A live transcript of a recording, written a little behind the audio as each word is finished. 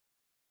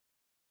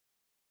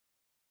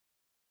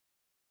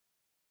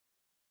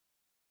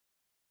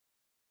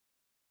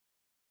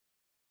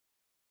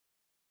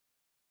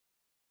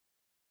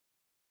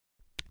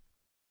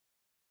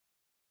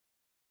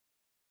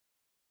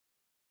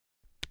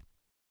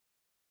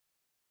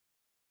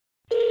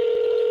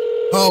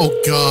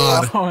Oh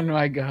God. Oh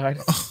my God.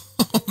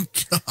 Oh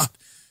God.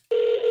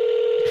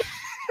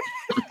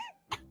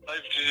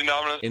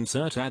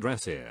 Insert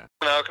address here.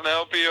 How can I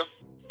help you?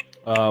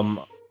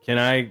 Can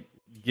I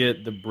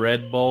get the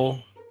bread bowl?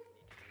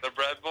 The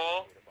bread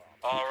bowl?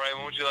 Alright,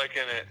 what would you like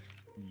in it?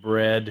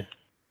 Bread.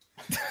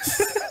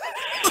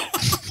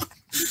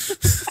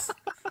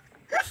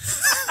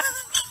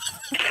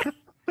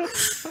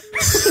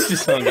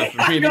 Just hung up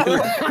immediately.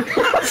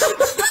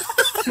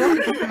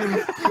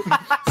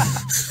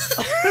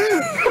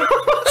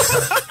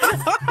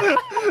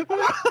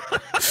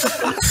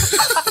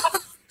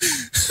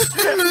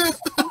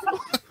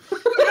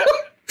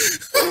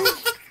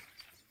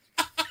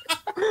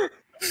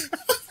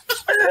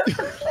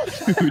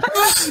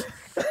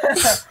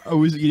 I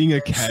was eating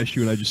a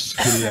cashew and I just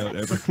spit it out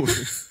everywhere.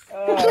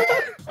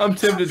 I'm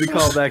tempted to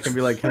call back and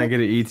be like, can I get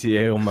an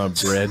ETA on my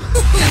bread?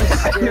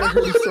 I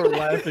heard him start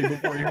laughing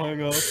before he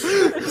hung up.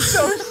 It's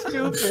so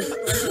stupid.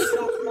 It's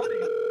so funny.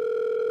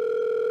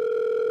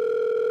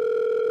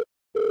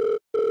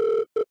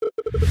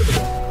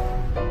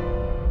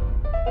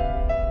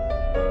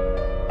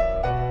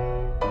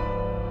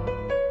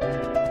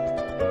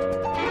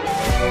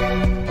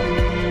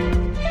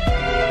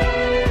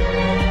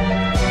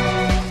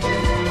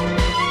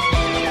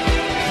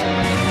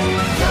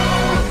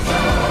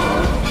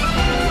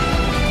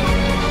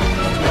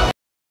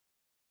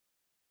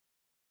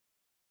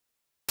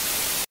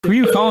 Who are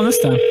you calling this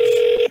time?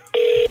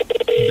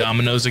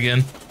 Domino's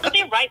again. I'll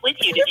be right with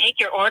you to take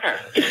your order.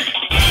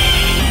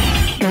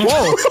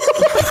 Whoa!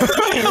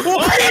 Yeah,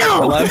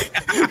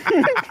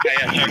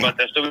 sorry about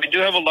that. So we do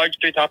have a large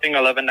 3-topping,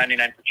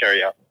 $11.99 for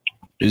carryout.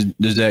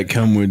 Does that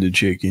come with the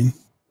chicken?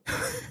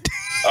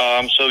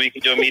 So we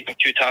can do a medium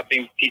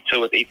 2-topping pizza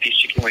with 8-piece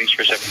chicken wings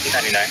for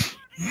 $17.99.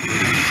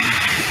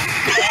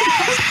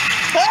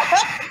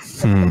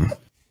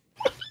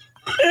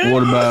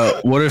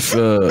 What if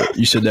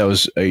you said that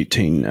was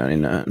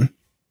 $18.99?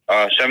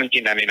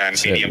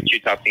 $17.99 medium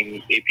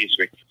 2-topping 8-piece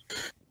wings.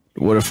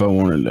 What if I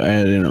wanted to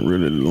add in a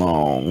really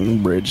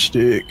long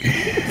breadstick?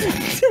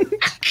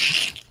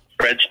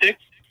 Breadstick?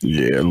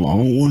 Yeah,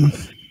 long one.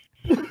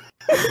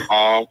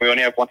 We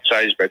only have one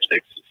size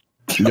breadsticks.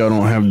 Y'all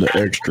don't have the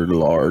extra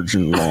large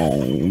and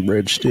long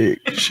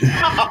breadsticks.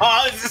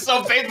 Oh, this is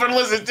so painful to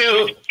listen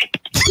to.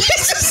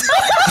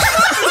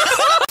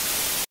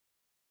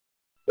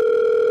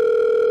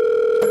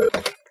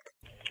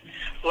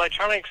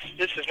 Electronics,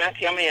 this is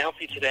Matthew. How may I help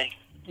you today?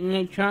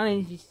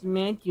 Electronics, this is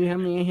Matthew. How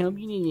may I help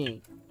you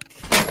today?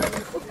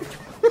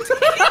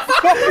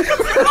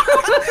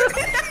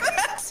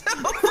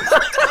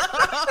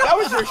 That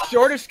was your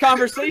shortest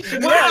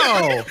conversation.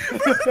 Wow.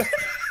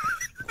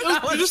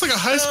 You're just like a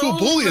high school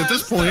bully at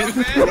this point.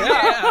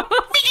 Yeah.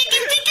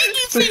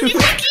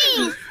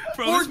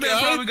 Bro, this man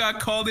probably got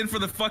called in for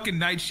the fucking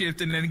night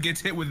shift and then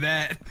gets hit with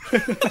that.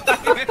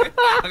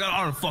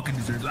 I don't fucking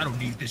deserve it. I don't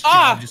need this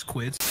job. Just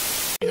quits.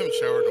 You haven't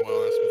showered in a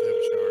while. Ask me if they have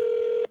a shower.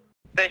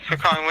 Thanks for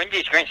calling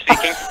Wendy's. Grant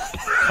speaking.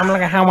 I'm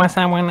like a how I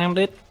someone named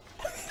it.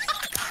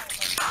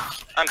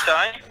 I'm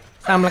sorry?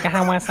 I'm like a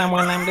how I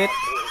someone named it.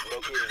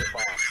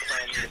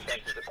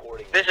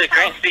 This is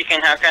Grant speaking.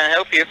 How can I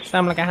help you?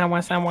 I'm like a how I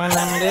someone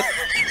named it.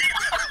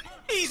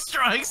 He's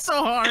trying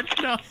so hard.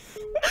 No.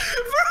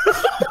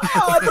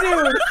 Oh,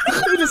 dude.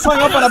 You just hung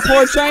up on a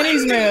poor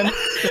Chinese man.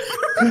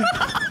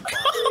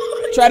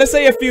 Try to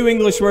say a few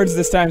English words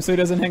this time so he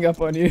doesn't hang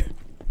up on you.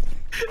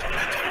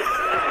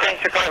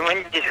 Thanks for calling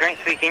Wendy's. Grant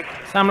speaking.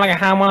 I'm like a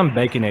how I'm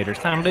baconator.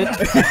 Sound it. You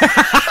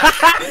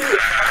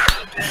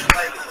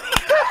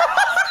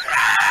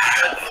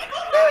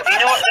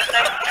know what this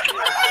thing?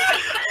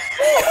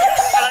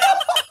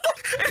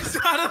 It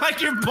sounded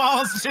like your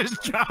balls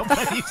just dropped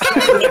when he said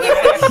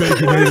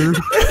Baconator.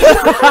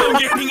 I'm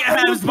getting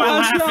abs by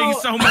laughing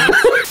so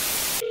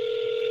much.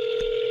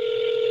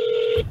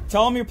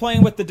 Tell him you're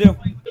playing with the do.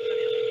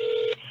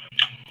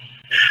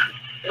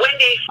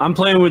 Wendy. I'm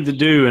playing with the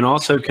do, and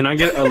also, can I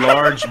get a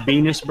large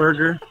Venus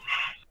burger?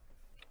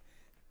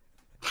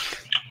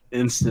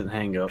 Instant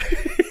hang up.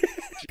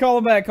 Call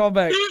him back. Call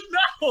back.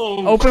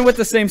 No. Open with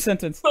the same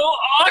sentence. So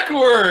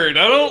awkward.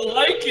 I don't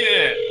like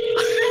it.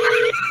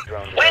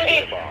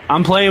 Wendy.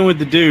 I'm playing with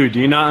the do. Do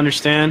you not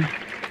understand?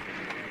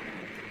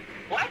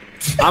 What?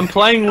 I'm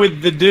playing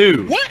with the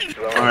do. What?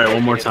 All right,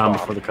 one more time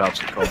before the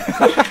cops are called.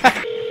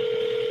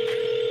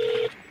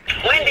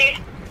 Wendy.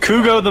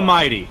 Kugo the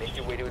Mighty.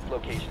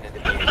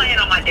 I'm playing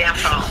on my damn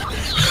phone.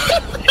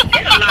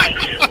 Get a knife.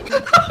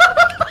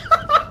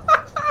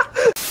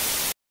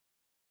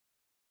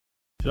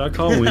 Should I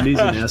call Wendy's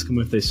and ask them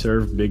if they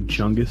serve Big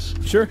Chungus?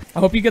 Sure. I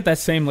hope you get that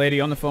same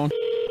lady on the phone.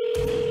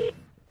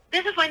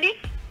 This is Wendy.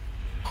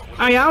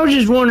 Hey, I was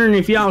just wondering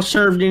if y'all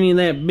served any of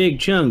that Big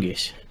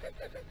Chungus.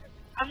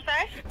 I'm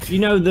sorry? You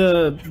know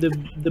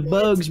the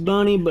Bugs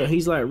Bunny, but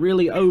he's like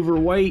really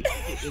overweight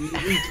and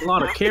he eats a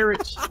lot of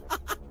carrots.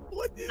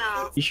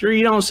 No. You sure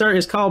you don't serve?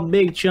 It's called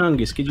Big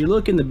Chungus. Could you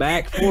look in the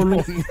back for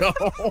me?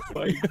 Oh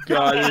my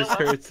god, this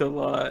hurts a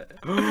lot.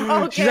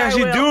 Okay, She's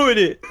actually doing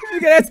it. You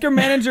can ask your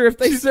manager if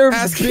they serve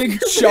Big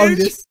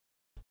Chungus.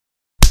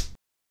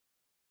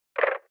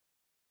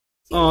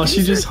 Oh,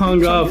 she just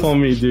hung up on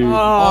me, dude.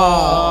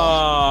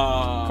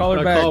 Oh. Call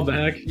her back. Call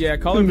back. Yeah,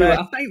 call her back.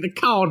 I think the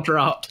call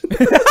dropped.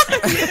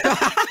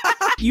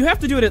 You have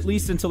to do it at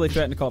least until they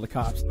threaten to call the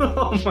cops.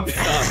 Oh my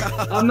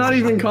god. I'm not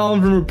even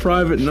calling from a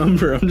private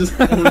number. I'm just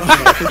calling. They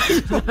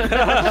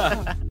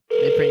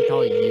prank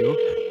call you?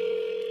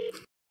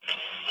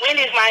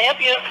 Wendy's, may I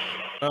help you?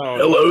 Oh.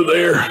 Hello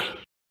there.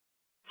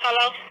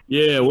 Hello?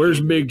 Yeah,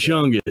 where's Big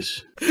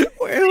Chungus? I'm on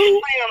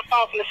the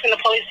phone to send the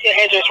police to your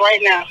address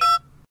right now.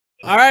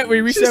 All right, we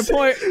reached that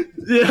point.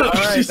 Yeah,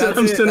 right, she said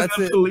I'm sending that's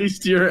the police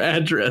to your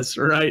address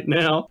right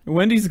now.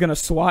 Wendy's gonna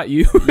SWAT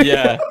you.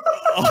 Yeah.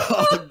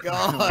 Oh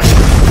god.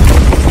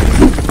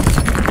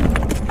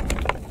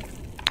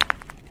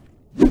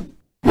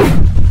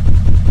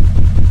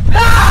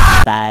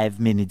 5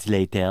 minutes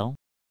later.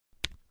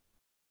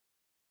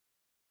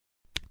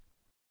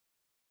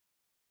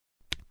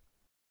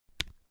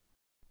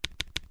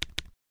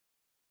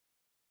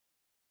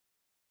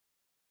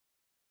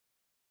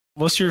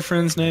 What's your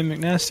friend's name,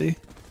 McNasty?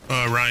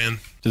 Ryan.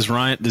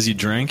 Does he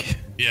drink?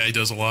 Yeah, he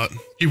does a lot.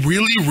 He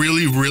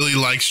really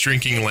likes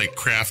drinking like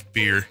craft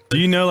beer. Do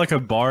you know like a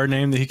bar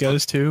name that he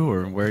goes to,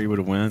 or where he would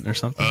have went, or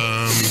something?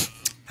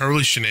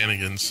 Probably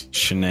Shenanigans.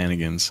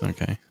 Shenanigans.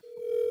 Okay.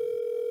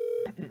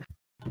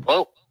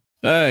 Hello.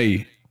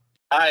 Hey.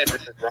 Hi,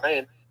 this is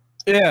Ryan.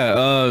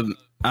 Yeah.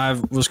 I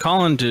was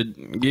calling to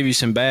give you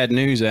some bad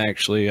news.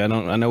 Actually, I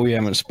know we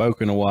haven't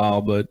spoken in a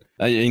while, but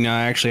I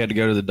actually had to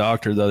go to the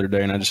doctor the other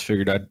day, and I just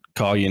figured I'd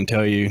call you and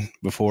tell you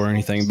before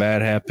anything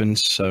bad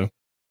happens. So,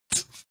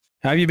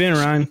 how have you been,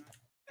 Ryan?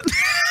 To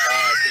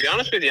be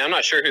honest with you, I'm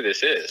not sure who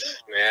this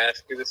is. May I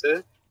ask who this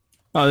is?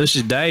 Oh, this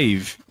is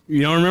Dave.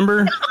 You don't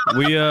remember?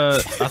 I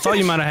thought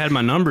you might have had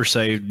my number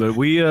saved, but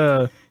we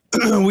had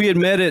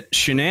met at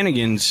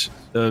Shenanigans,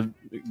 a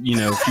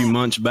few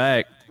months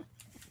back.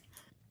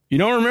 You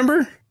don't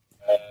remember?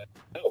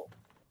 No.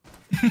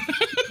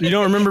 You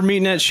don't remember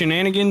meeting at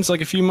Shenanigans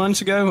like a few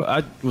months ago?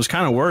 I was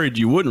kind of worried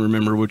you wouldn't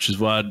remember, which is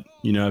why,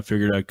 I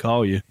figured I'd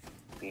call you.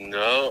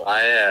 No, I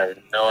have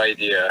no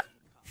idea.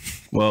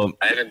 Well,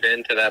 I haven't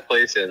been to that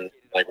place in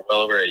like well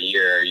over a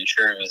year. Are you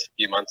sure it was a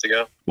few months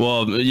ago?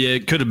 Well, yeah,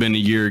 it could have been a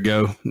year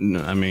ago.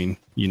 I mean,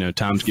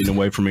 time's getting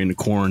away from me in the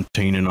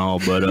quarantine and all,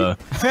 but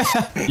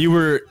you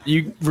were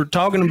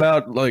talking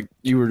about like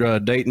you were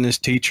dating this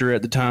teacher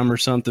at the time or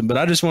something. But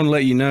I just want to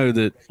let you know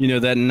that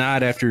that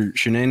night after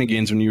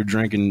Shenanigans when you were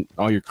drinking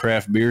all your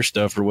craft beer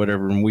stuff or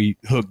whatever, and we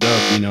hooked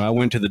up, I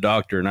went to the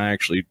doctor and I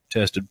actually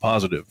tested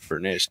positive for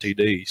an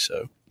STD.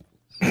 So.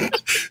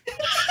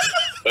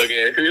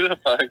 Okay, who the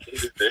fuck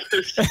is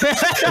this?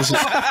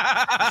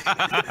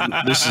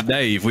 This is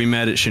Dave. We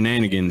met at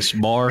Shenanigans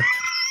bar.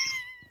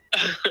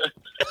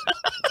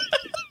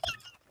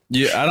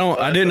 Yeah,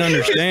 I didn't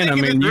understand. I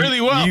mean,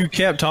 you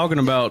kept talking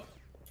about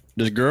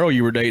this girl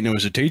you were dating that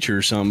was a teacher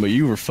or something, but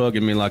you were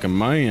fucking me like a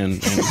man.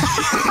 And,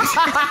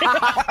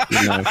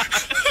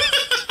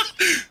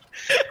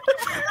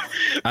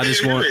 I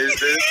just wanted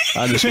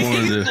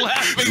to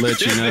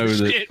let you know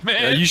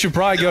that you should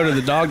probably go to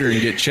the doctor and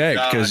get checked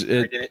because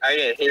I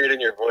can hear it in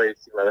your voice,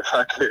 you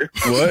motherfucker.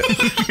 What?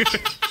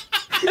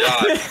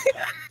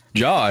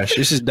 Josh,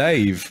 this is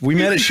Dave. We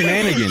met at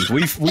Shenanigans.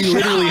 We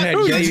literally had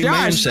gay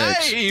man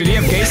sex. Did he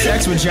have gay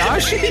sex with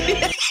Josh?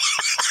 Okay,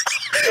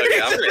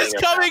 I'm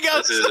coming up.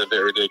 This is a bit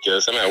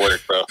ridiculous. I'm at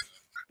work, bro.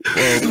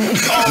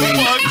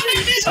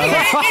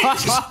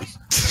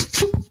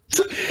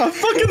 I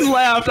fucking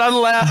laughed. I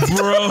laughed,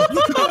 bro.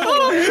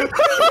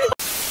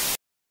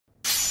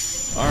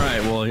 All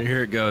right, well,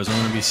 here it goes. I'm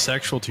going to be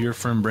sexual to your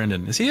friend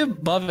Brendan. Is he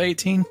above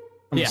 18?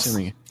 I'm yes.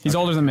 assuming. He's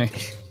older than me.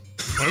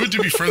 Why would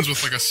you be friends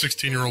with like a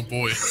 16-year-old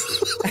boy?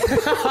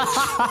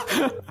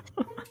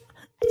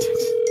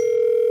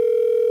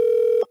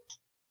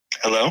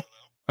 Hello?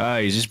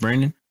 Hi, is this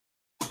Brendan?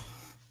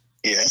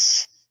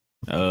 Yes.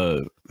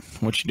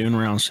 What you doing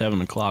around 7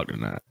 o'clock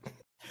tonight?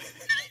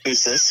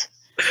 Who's this?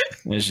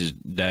 This is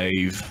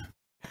Dave.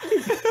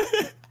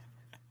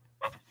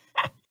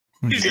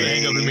 He's gonna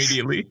hang up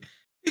immediately.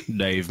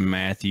 Dave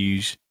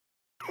Matthews.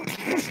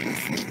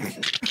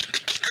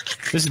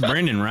 This is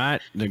Brendan, right?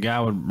 The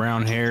guy with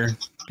brown hair,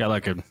 got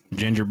like a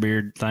ginger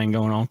beard thing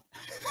going on.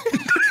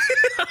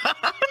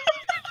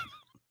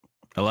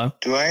 Hello?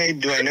 Do I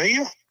know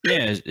you?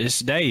 Yeah, it's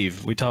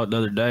Dave. We talked the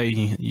other day.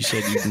 You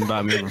said you'd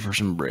invite me over for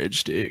some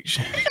breadsticks.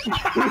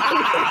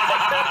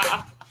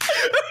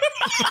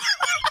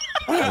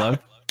 Hello?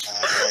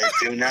 I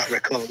do not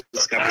recall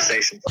this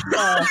conversation.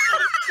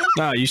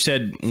 No, you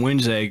said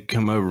Wednesday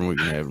come over and we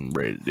can have some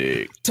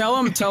breadsticks. Tell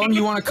him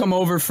you want to come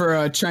over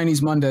for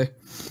Chinese Monday.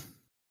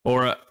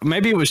 Or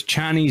maybe it was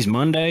Chinese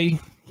Monday.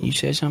 You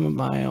said something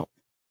about.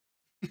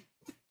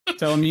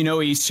 Tell him he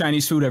eats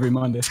Chinese food every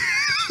Monday.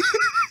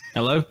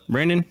 Hello,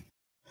 Brendan?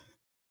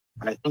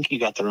 I think you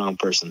got the wrong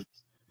person.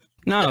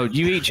 No,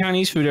 you eat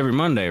Chinese food every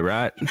Monday,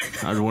 right?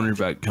 I was wondering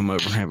if I could come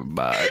over and have a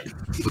bite.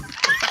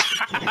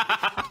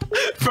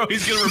 Bro,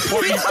 he's gonna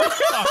report you for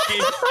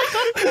stalking.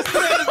 This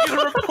man is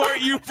gonna report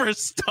you for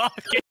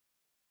stalking.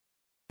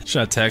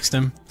 Should I text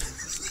him?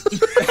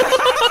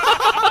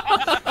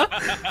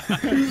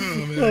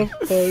 Oh,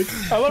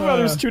 fuck. I love how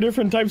there's 2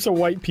 different types of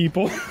white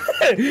people.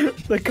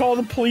 They call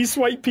the police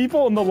white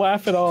people and they'll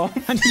laugh it off.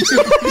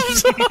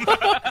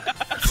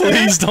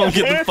 Please don't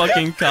get the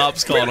fucking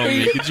cops called on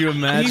me. Could you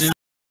imagine?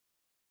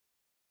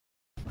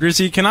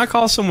 Grizzy, can I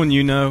call someone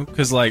you know?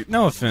 Because, like,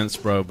 no offense,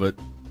 bro, but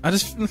I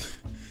just...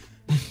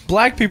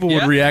 Black people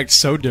would react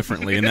so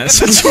differently in that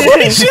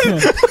situation.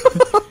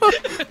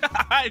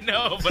 I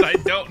know, but I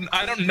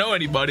don't know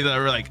anybody that I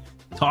like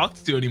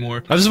talked to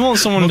anymore. I just want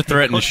someone to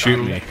threaten to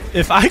shoot me.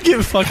 If I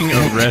get fucking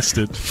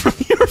arrested from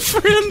your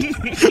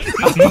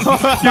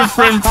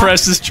friend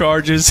presses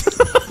charges.